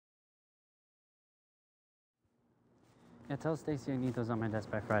Yeah, tell Stacy I need those on my desk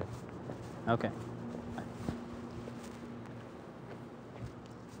by Friday. Okay. Bye.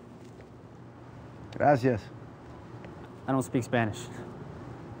 Gracias. I don't speak Spanish.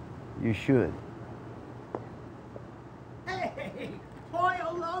 You should. Hey,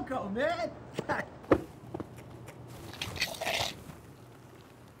 Pollo Loco, man.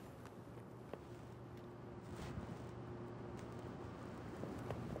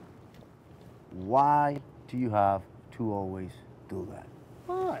 Why do you have to always do that?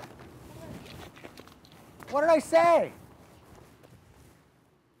 What? What did I say?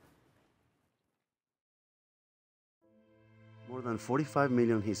 More than 45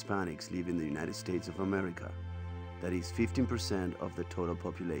 million Hispanics live in the United States of America. That is 15% of the total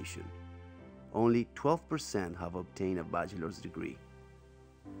population. Only 12% have obtained a bachelor's degree.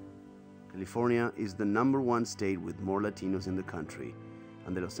 California is the #1 state with more Latinos in the country,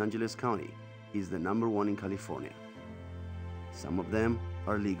 and the Los Angeles County is the #1 in California. Some of them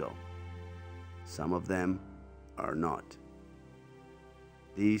are legal. Some of them are not.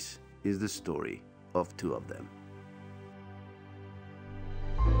 This is the story of two of them.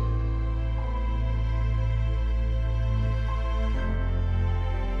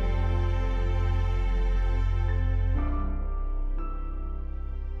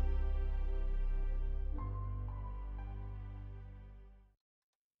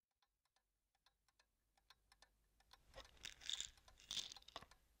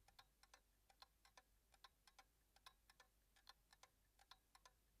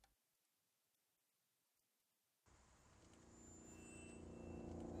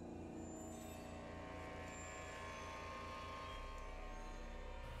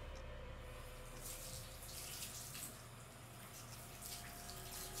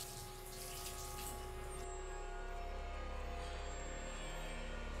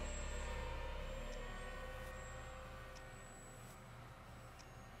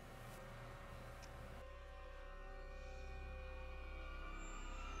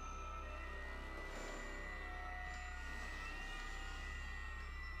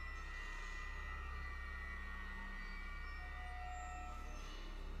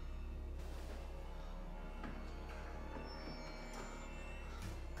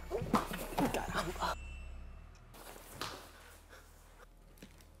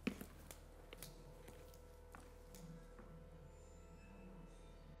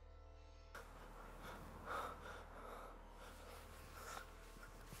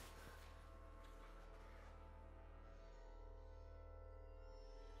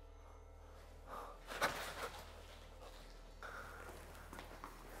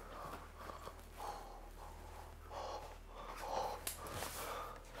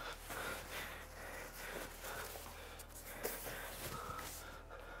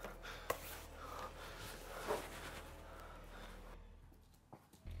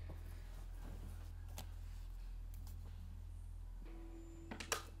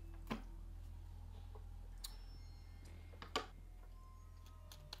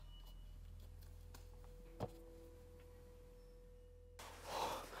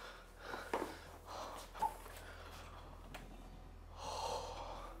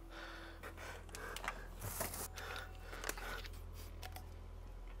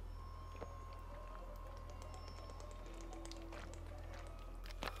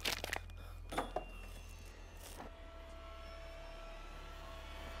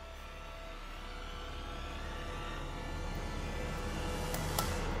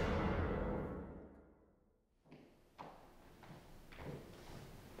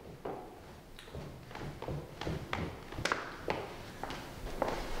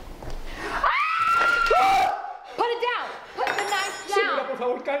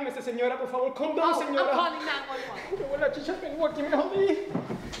 favor, cálmese, señora, por favor, calm down, señora. I'm calling 911. Me huele a chicha, tengo aquí, me jodí.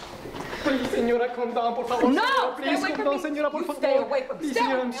 Please, señora, calm down, por favor. No, señora, please, stay away calm from down, me. señora, por You favor. stay away from me. Please, Stay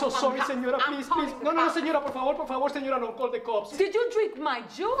señora, away I'm so from me. sorry, señora, I'm please, calling please. the No, no, cops. señora, por favor, señora, no, call the cops. Did you drink my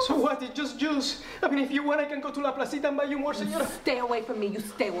juice? So what? It's just juice. I mean, if you want, I can go to La Placita and buy you more, señora. Stay away from me. You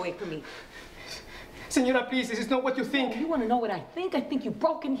stay away from me. Señora, please, this is not what you think. Oh, you want to know what I think? I think you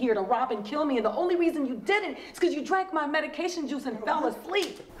broke in here to rob and kill me, and the only reason you didn't is because you drank my medication juice and fell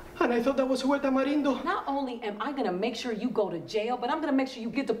asleep. And I thought that was Huerta Marindo. Not only am I going to make sure you go to jail, but I'm going to make sure you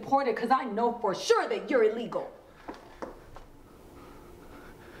get deported because I know for sure that you're illegal.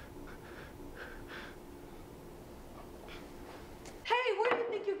 Hey, where do you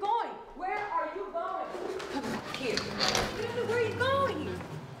think you're going? Where are you going? Come back here. Where are you going?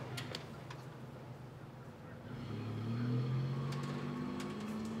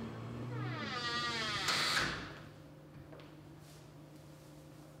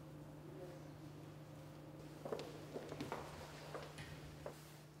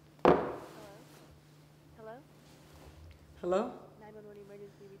 Hello? 911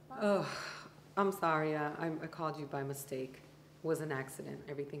 emergency response. Oh, I'm sorry. I called you by mistake. It was an accident.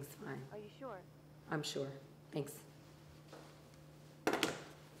 Everything's fine. Are you sure? I'm sure. Thanks.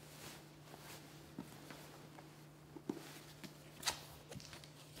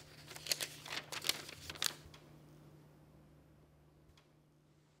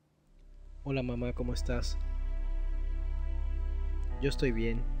 Hola mamá, ¿cómo estás? Yo estoy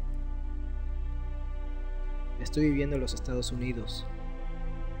bien. Estoy viviendo en los Estados Unidos.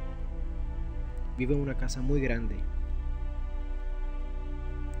 Vivo en una casa muy grande.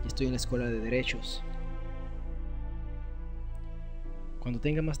 Y estoy en la escuela de derechos. Cuando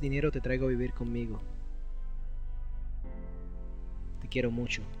tenga más dinero te traigo a vivir conmigo. Te quiero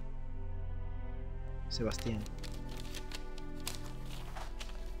mucho. Sebastián.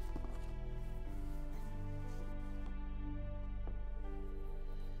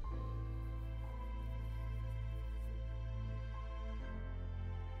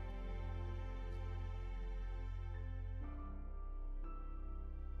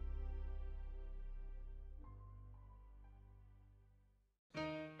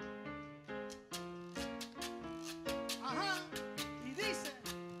 Ajá, y dice,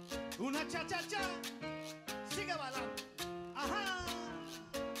 una cha-cha-cha, sigue bailando.